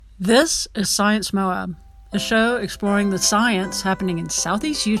This is Science Moab, a show exploring the science happening in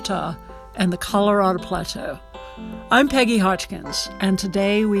southeast Utah and the Colorado Plateau. I'm Peggy Hotchkins, and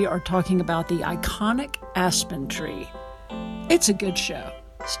today we are talking about the iconic aspen tree. It's a good show.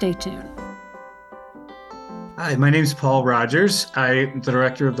 Stay tuned. Hi, my name is Paul Rogers. I'm the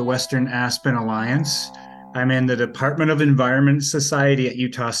director of the Western Aspen Alliance. I'm in the Department of Environment and Society at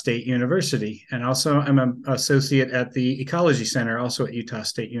Utah State University, and also I'm an associate at the Ecology Center, also at Utah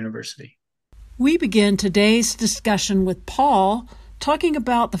State University. We begin today's discussion with Paul talking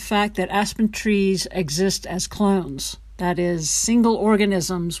about the fact that aspen trees exist as clones, that is, single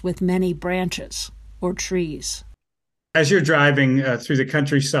organisms with many branches, or trees. As you're driving through the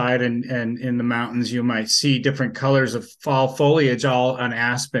countryside and in the mountains, you might see different colors of fall foliage all on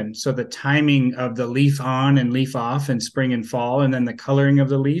aspen. So the timing of the leaf on and leaf off in spring and fall, and then the coloring of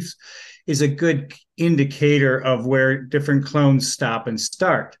the leaves is a good indicator of where different clones stop and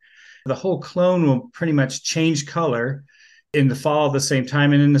start. The whole clone will pretty much change color in the fall at the same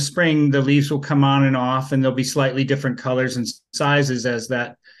time. And in the spring, the leaves will come on and off, and there'll be slightly different colors and sizes as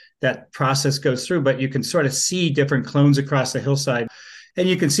that process goes through, but you can sort of see different clones across the hillside. And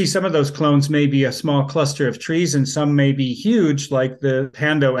you can see some of those clones may be a small cluster of trees, and some may be huge, like the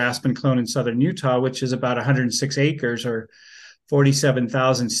Pando aspen clone in southern Utah, which is about 106 acres or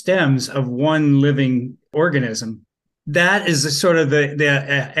 47,000 stems of one living organism. That is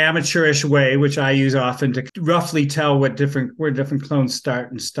the amateurish way, which I use often to roughly tell where different clones start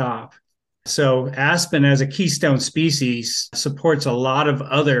and stop. So aspen as a keystone species supports a lot of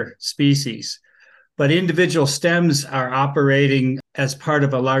other species, but individual stems are operating as part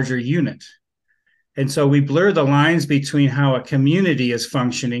of a larger unit. And so we blur the lines between how a community is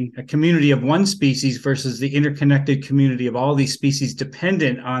functioning, a community of one species versus the interconnected community of all these species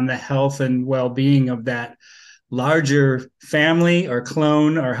dependent on the health and well-being of that larger family or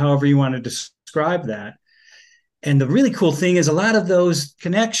clone, or however you want to describe that. And the really cool thing is a lot of those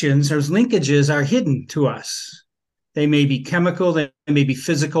connections, those linkages are hidden to us. They may be chemical, they may be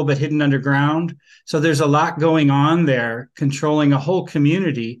physical, but hidden underground. So there's a lot going on there controlling a whole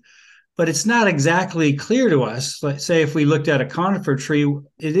community, but it's not exactly clear to us. Let's say if we looked at a conifer tree,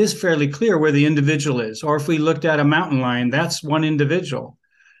 it is fairly clear where the individual is. Or if we looked at a mountain lion, that's one individual.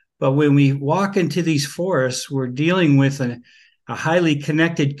 But when we walk into these forests, we're dealing with a highly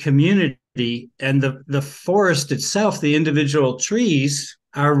connected community. And the forest itself, the individual trees,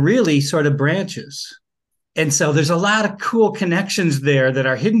 are really sort of branches. And so there's a lot of cool connections there that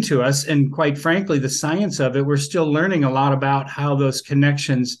are hidden to us. And quite frankly, the science of it, we're still learning a lot about how those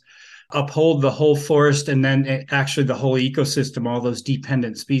connections uphold the whole forest and then actually the whole ecosystem, all those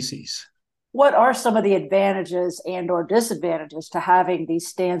dependent species. What are some of the advantages and or disadvantages to having these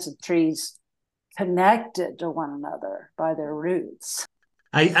stands of trees connected to one another by their roots?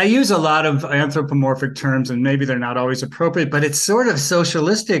 I use a lot of anthropomorphic terms, and maybe they're not always appropriate, but it's sort of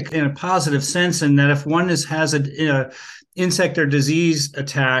socialistic in a positive sense, in that if one has an insect or disease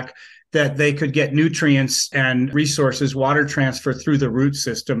attack, that they could get nutrients and resources, water transfer through the root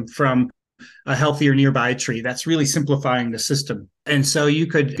system from a healthier nearby tree. That's really simplifying the system. And so you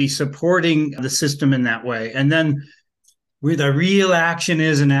could be supporting the system in that way. And then where the real action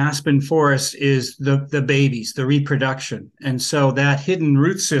is in aspen forest is the babies, the reproduction. And so that hidden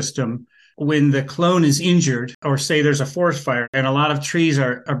root system, when the clone is injured, or say there's a forest fire and a lot of trees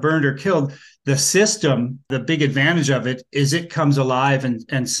are burned or killed, the system, the big advantage of it is it comes alive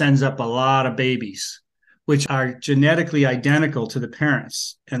and sends up a lot of babies, which are genetically identical to the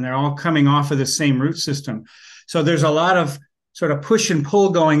parents. And they're all coming off of the same root system. So there's a lot of sort of push and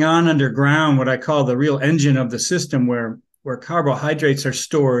pull going on underground, what I call the real engine of the system, where carbohydrates are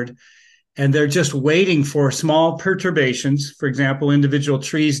stored, and they're just waiting for small perturbations, for example, individual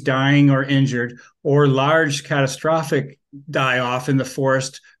trees dying or injured, or large catastrophic die-off in the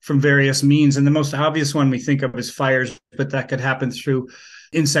forest from various means. And the most obvious one we think of is fires, but that could happen through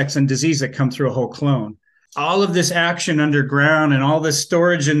insects and disease that come through a whole clone. All of this action underground and all this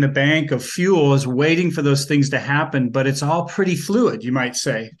storage in the bank of fuel is waiting for those things to happen, but it's all pretty fluid, you might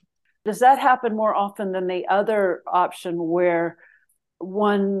say. Does that happen more often than the other option where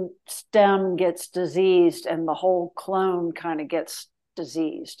one stem gets diseased and the whole clone kind of gets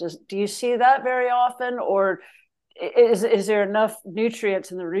diseased? Do you see that very often, or is there enough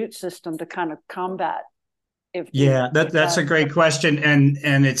nutrients in the root system to kind of combat? That's a great question,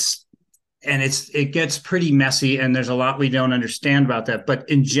 and it gets pretty messy, and there's a lot we don't understand about that. But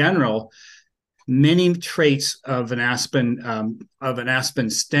in general, many traits of an aspen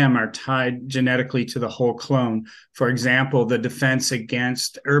stem are tied genetically to the whole clone. For example, the defense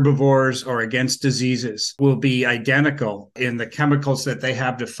against herbivores or against diseases will be identical in the chemicals that they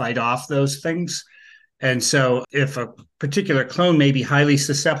have to fight off those things. And so if a particular clone may be highly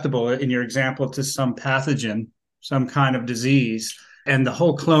susceptible, in your example, to some pathogen, some kind of disease, and the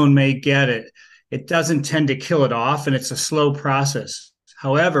whole clone may get it, it doesn't tend to kill it off, and it's a slow process.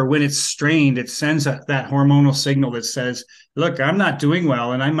 However, when it's strained, it sends that hormonal signal that says, look, I'm not doing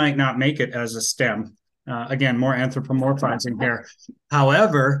well, and I might not make it as a stem. Again, more anthropomorphizing here.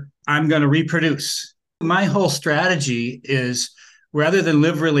 However, I'm going to reproduce. My whole strategy is, rather than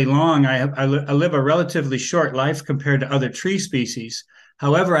live really long, I live a relatively short life compared to other tree species.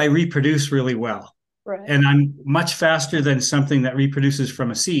 However, I reproduce really well. Right. And I'm much faster than something that reproduces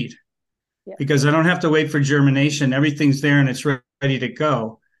from a seed. Yeah. Because I don't have to wait for germination. Everything's there and it's ready to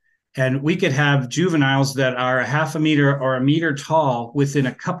go. And we could have juveniles that are a half a meter or a meter tall within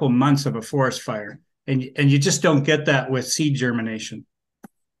a couple months of a forest fire. And you just don't get that with seed germination.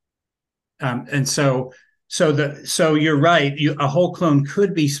 And so you're right. A whole clone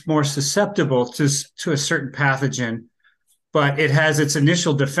could be more susceptible to a certain pathogen, but it has its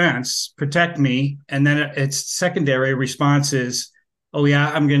initial defense, protect me, and then its secondary response is, oh yeah,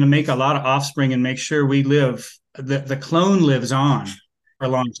 I'm going to make a lot of offspring and make sure we live. The clone lives on for a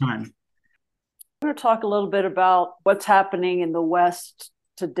long time. I'm going to talk a little bit about what's happening in the West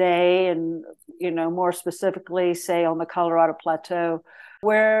today, and more specifically, say on the Colorado Plateau,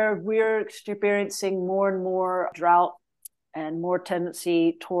 where we're experiencing more and more drought and more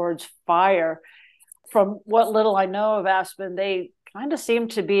tendency towards fire. From what little I know of aspen, they kind of seem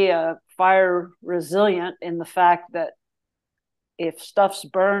to be a fire resilient in the fact that if stuff's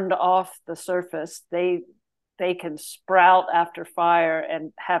burned off the surface, they can sprout after fire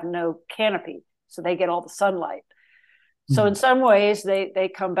and have no canopy, so they get all the sunlight. So in some ways,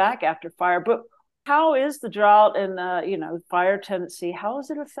 they come back after fire. But how is the drought and fire tendency? How is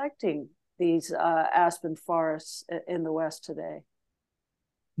it affecting these aspen forests in the West today?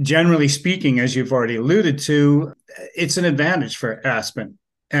 Generally speaking, as you've already alluded to, it's an advantage for aspen.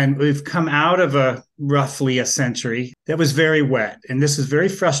 And we've come out of roughly a century that was very wet. And this is very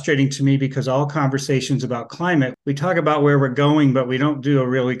frustrating to me because all conversations about climate, we talk about where we're going, but we don't do a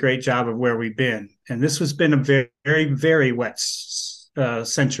really great job of where we've been. And this has been a very, very, very wet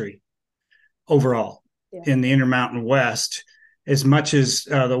century overall in the Intermountain West, as much as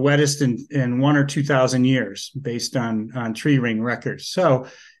the wettest in 1,000 or 2,000 years based on tree ring records. So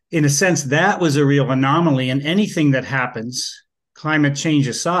in a sense, that was a real anomaly. And anything that happens, climate change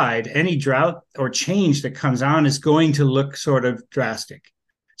aside, any drought or change that comes on is going to look sort of drastic.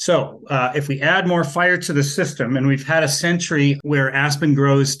 So if we add more fire to the system, and we've had a century where aspen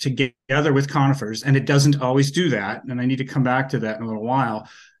grows together with conifers, and it doesn't always do that, and I need to come back to that in a little while,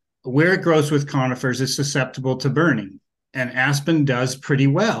 where it grows with conifers is susceptible to burning. And aspen does pretty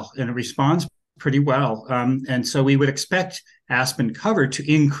well, and it responds pretty well. And so we would expect aspen cover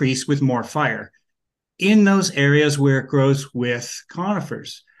to increase with more fire in those areas where it grows with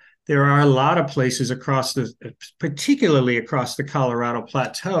conifers. There are a lot of places particularly across the Colorado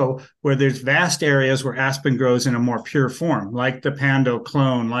Plateau, where there's vast areas where aspen grows in a more pure form, like the Pando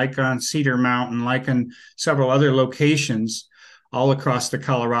clone, like on Cedar Mountain, like in several other locations all across the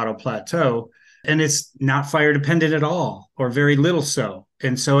Colorado Plateau. And it's not fire dependent at all, or very little so.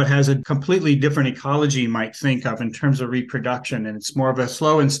 And so it has a completely different ecology you might think of in terms of reproduction. And it's more of a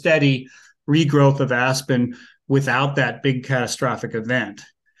slow and steady regrowth of aspen without that big catastrophic event.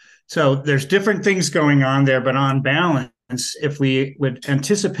 So there's different things going on there, but on balance, if we would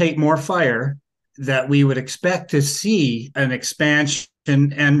anticipate more fire, that we would expect to see an expansion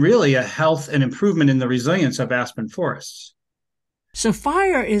and really a health and improvement in the resilience of aspen forests. So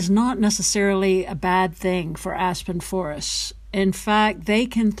fire is not necessarily a bad thing for aspen forests. In fact, they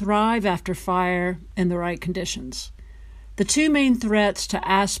can thrive after fire in the right conditions. The two main threats to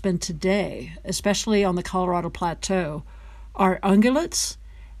aspen today, especially on the Colorado Plateau, are ungulates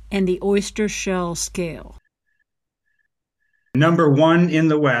and the oyster shell scale. Number one in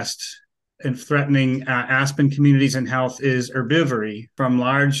the West in threatening aspen communities and health is herbivory from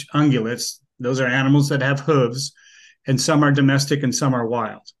large ungulates. Those are animals that have hooves, and some are domestic and some are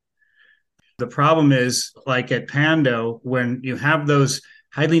wild. The problem is, like at Pando, when you have those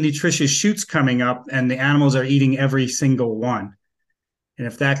highly nutritious shoots coming up and the animals are eating every single one. And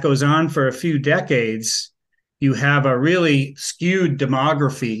if that goes on for a few decades, you have a really skewed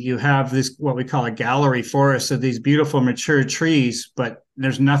demography. You have this, what we call a gallery forest of these beautiful mature trees, but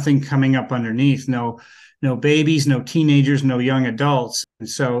there's nothing coming up underneath, no no babies, no teenagers, no young adults. And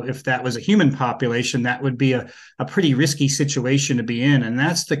so if that was a human population, that would be a pretty risky situation to be in. And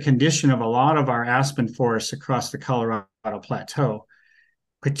that's the condition of a lot of our aspen forests across the Colorado Plateau,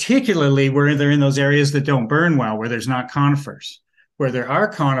 particularly where they're in those areas that don't burn well, where there's not conifers. Where there are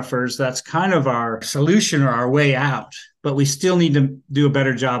conifers, that's kind of our solution or our way out. But we still need to do a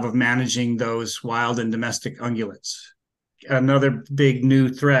better job of managing those wild and domestic ungulates. Another big new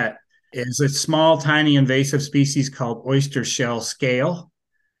threat is a small, tiny invasive species called oyster shell scale.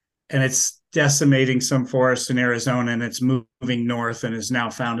 And it's decimating some forests in Arizona, and it's moving north and is now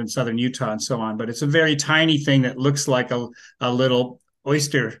found in southern Utah and so on. But it's a very tiny thing that looks like a little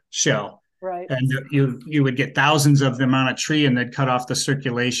oyster shell. Right. And you would get thousands of them on a tree, and they'd cut off the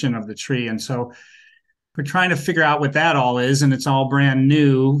circulation of the tree. And so we're trying to figure out what that all is, and it's all brand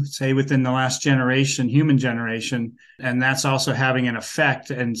new, say within the last generation, human generation, and that's also having an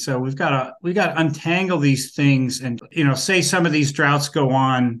effect. And so we've got to untangle these things, and say some of these droughts go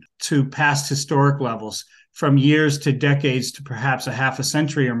on to past historic levels, from years to decades to perhaps a half a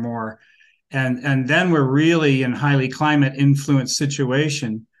century or more, and then we're really in highly climate influenced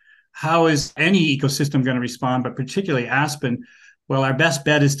situation. How is any ecosystem going to respond, but particularly aspen? Well, our best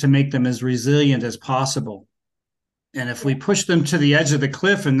bet is to make them as resilient as possible. And if we push them to the edge of the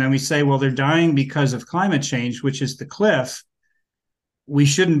cliff and then we say, well, they're dying because of climate change, which is the cliff, we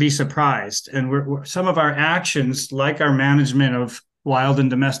shouldn't be surprised. And some of our actions, like our management of wild and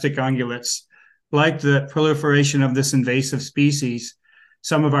domestic ungulates, like the proliferation of this invasive species,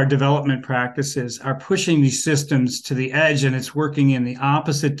 some of our development practices are pushing these systems to the edge, and it's working in the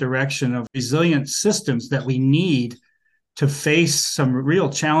opposite direction of resilient systems that we need to face some real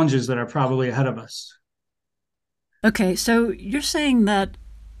challenges that are probably ahead of us. Okay, so you're saying that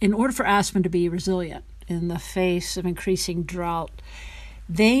in order for aspen to be resilient in the face of increasing drought,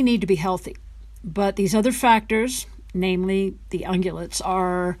 they need to be healthy. But these other factors, namely the ungulates,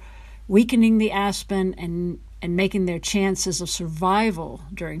 are weakening the aspen and making their chances of survival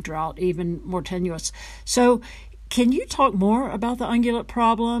during drought even more tenuous. So can you talk more about the ungulate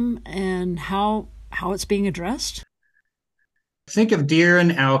problem and how it's being addressed? Think of deer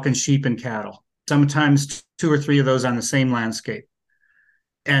and elk and sheep and cattle, sometimes 2 or 3 of those on the same landscape.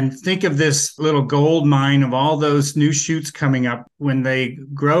 And think of this little gold mine of all those new shoots coming up. When they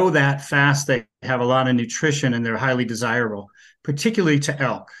grow that fast, they have a lot of nutrition and they're highly desirable, particularly to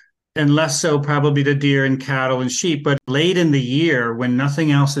elk, and less so probably to deer and cattle and sheep. But late in the year, when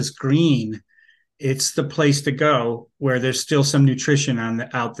nothing else is green, it's the place to go where there's still some nutrition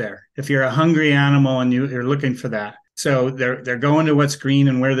out there. If you're a hungry animal and you're looking for that. So they're going to what's green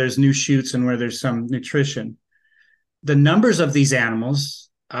and where there's new shoots and where there's some nutrition. The numbers of these animals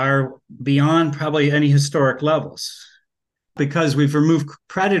are beyond probably any historic levels because we've removed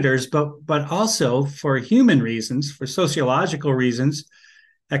predators, but also for human reasons, for sociological reasons,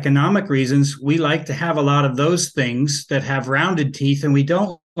 economic reasons, we like to have a lot of those things that have rounded teeth, and we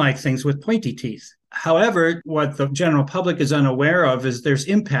don't like things with pointy teeth. However, what the general public is unaware of is there's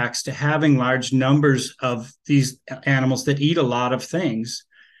impacts to having large numbers of these animals that eat a lot of things.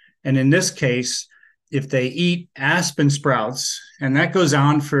 And in this case, if they eat aspen sprouts, and that goes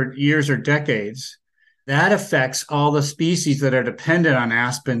on for years or decades, that affects all the species that are dependent on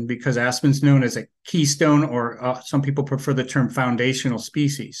aspen, because aspen's known as a keystone, or some people prefer the term foundational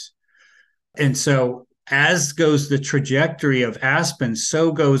species. And so as goes the trajectory of aspen,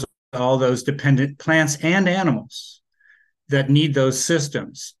 so goes all those dependent plants and animals that need those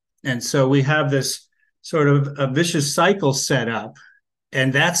systems. And so we have this sort of a vicious cycle set up,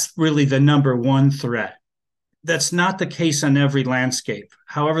 and that's really the number one threat. That's not the case on every landscape.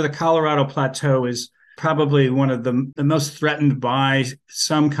 However, the Colorado Plateau is probably one of the most threatened by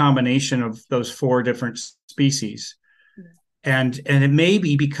some combination of those 4 different species. And it may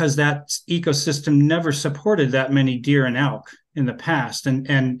be because that ecosystem never supported that many deer and elk in the past.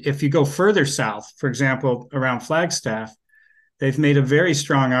 And if you go further south, for example, around Flagstaff, they've made a very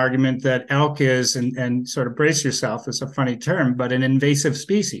strong argument that elk is, and sort of brace yourself, it's a funny term, but an invasive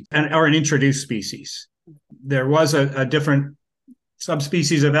species or an introduced species. There was a different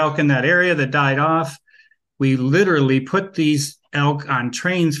subspecies of elk in that area that died off. We literally put these elk on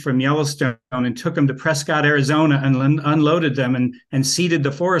trains from Yellowstone and took them to Prescott, Arizona, and unloaded them and seeded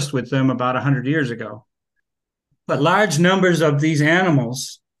the forest with them about 100 years ago. But large numbers of these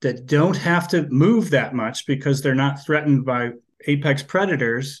animals that don't have to move that much because they're not threatened by apex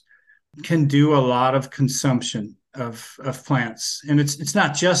predators can do a lot of consumption of plants. And it's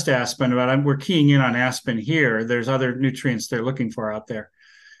not just aspen, but we're keying in on aspen here. There's other nutrients they're looking for out there.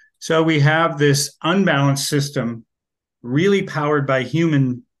 So we have this unbalanced system really powered by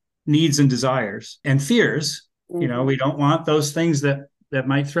human needs and desires and fears. Mm-hmm. We don't want those things that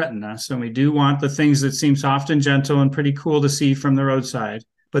might threaten us. And we do want the things that seem soft and gentle and pretty cool to see from the roadside.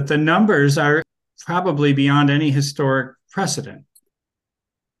 But the numbers are probably beyond any historic precedent.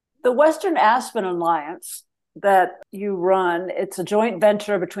 The Western Aspen Alliance that you run, it's a joint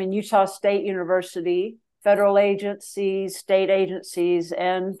venture between Utah State University, federal agencies, state agencies,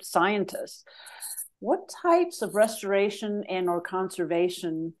 and scientists. What types of restoration and or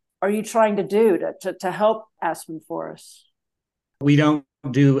conservation are you trying to do to help aspen forests? We don't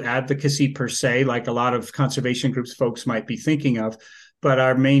do advocacy per se, like a lot of conservation groups folks might be thinking of, but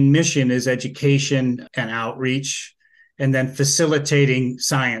our main mission is education and outreach, and then facilitating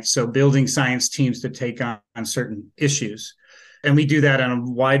science. So building science teams to take on certain issues. And we do that in a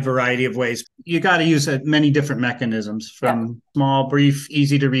wide variety of ways. You got to use many different mechanisms, from small, brief,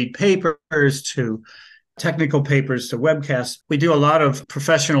 easy to read papers to technical papers to webcasts. We do a lot of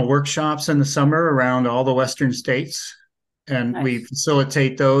professional workshops in the summer around all the Western states. And we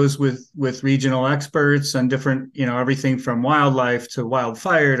facilitate those with regional experts on different, everything from wildlife to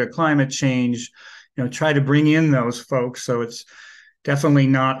wildfire to climate change, try to bring in those folks. So it's definitely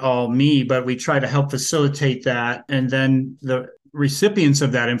not all me, but we try to help facilitate that. And then the recipients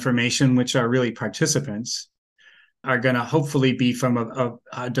of that information, which are really participants, are going to hopefully be from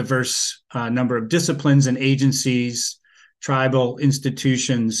a diverse number of disciplines and agencies, tribal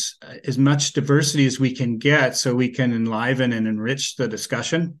institutions, as much diversity as we can get so we can enliven and enrich the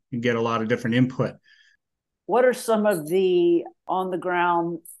discussion and get a lot of different input. What are some of the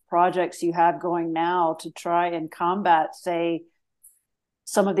on-the-ground projects you have going now to try and combat, say,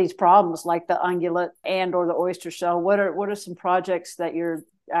 some of these problems like the ungulate and or the oyster shell? What are some projects that you're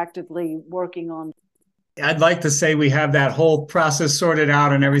actively working on? I'd like to say we have that whole process sorted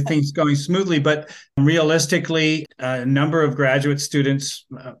out and everything's going smoothly, but realistically, a number of graduate students,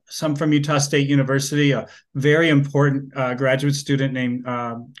 some from Utah State University, a very important graduate student named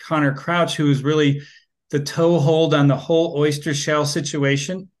Connor Crouch, who is really the toehold on the whole oyster shell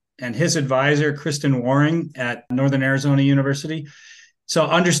situation, and his advisor, Kristen Waring at Northern Arizona University. So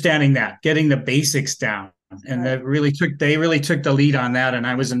understanding that, getting the basics down, and they really took the lead on that. And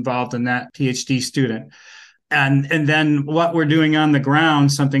I was involved in that, PhD student. And then what we're doing on the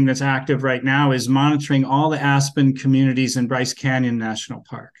ground, something that's active right now, is monitoring all the aspen communities in Bryce Canyon National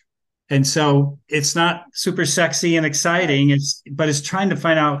Park. And so it's not super sexy and exciting, but it's trying to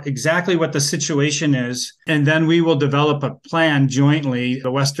find out exactly what the situation is. And then we will develop a plan jointly,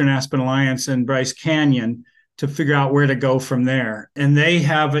 the Western Aspen Alliance and Bryce Canyon, to figure out where to go from there. And they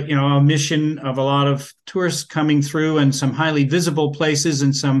have, a mission of a lot of tourists coming through and some highly visible places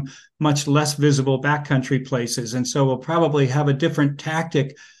and some much less visible backcountry places. And so we'll probably have a different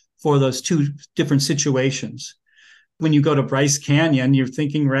tactic for those two different situations. When you go to Bryce Canyon, you're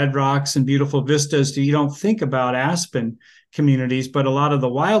thinking red rocks and beautiful vistas. You don't think about aspen communities, but a lot of the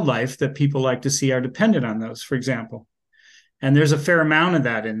wildlife that people like to see are dependent on those, for example. And there's a fair amount of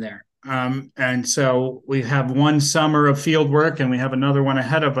that in there. And so we have one summer of field work and we have another one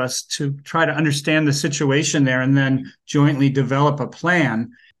ahead of us to try to understand the situation there and then jointly develop a plan.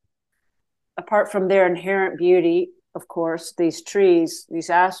 Apart from their inherent beauty, of course, these trees,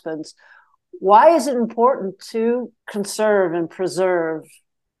 these aspens, why is it important to conserve and preserve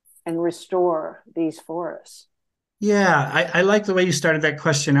and restore these forests? Yeah, I like the way you started that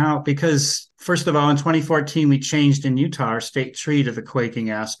question out because, first of all, in 2014, we changed in Utah our state tree to the quaking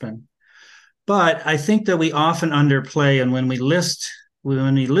aspen. But I think that we often underplay, and when we list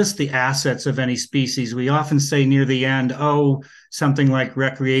the assets of any species, we often say near the end, something like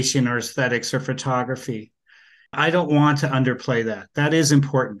recreation or aesthetics or photography. I don't want to underplay that. That is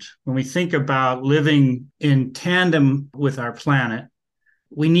important. When we think about living in tandem with our planet,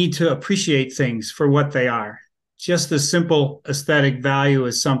 we need to appreciate things for what they are. Just the simple aesthetic value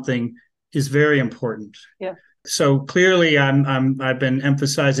is something is very important. Yeah. So clearly, I've been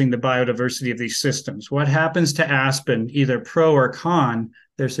emphasizing the biodiversity of these systems. What happens to aspen, either pro or con,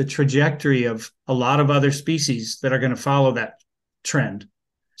 there's a trajectory of a lot of other species that are going to follow that trend.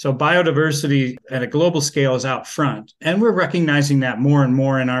 So biodiversity at a global scale is out front, and we're recognizing that more and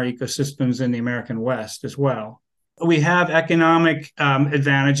more in our ecosystems in the American West as well. We have economic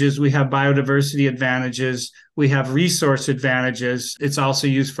advantages. We have biodiversity advantages. We have resource advantages. It's also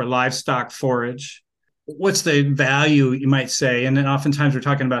used for livestock forage. What's the value, you might say? And then oftentimes we're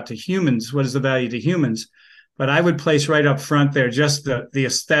talking about to humans. What is the value to humans? But I would place right up front there just the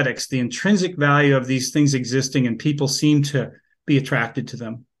aesthetics, the intrinsic value of these things existing, and people seem to be attracted to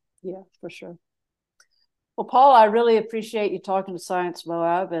them. Yeah, for sure. Well, Paul, I really appreciate you talking to Science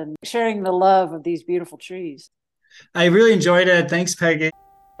Moab and sharing the love of these beautiful trees. I really enjoyed it. Thanks, Peggy.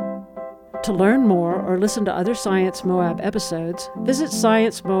 To learn more or listen to other Science Moab episodes, visit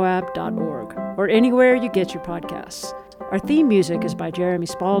sciencemoab.org or anywhere you get your podcasts. Our theme music is by Jeremy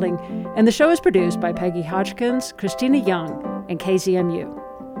Spalding, and the show is produced by Peggy Hodgkins, Christina Young, and KZMU.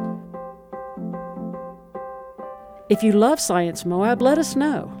 If you love Science Moab, let us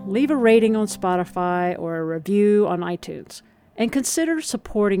know. Leave a rating on Spotify or a review on iTunes. And consider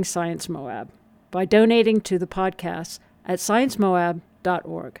supporting Science Moab by donating to the podcast at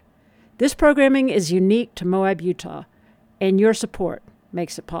sciencemoab.org. This programming is unique to Moab, Utah, and your support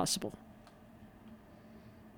makes it possible.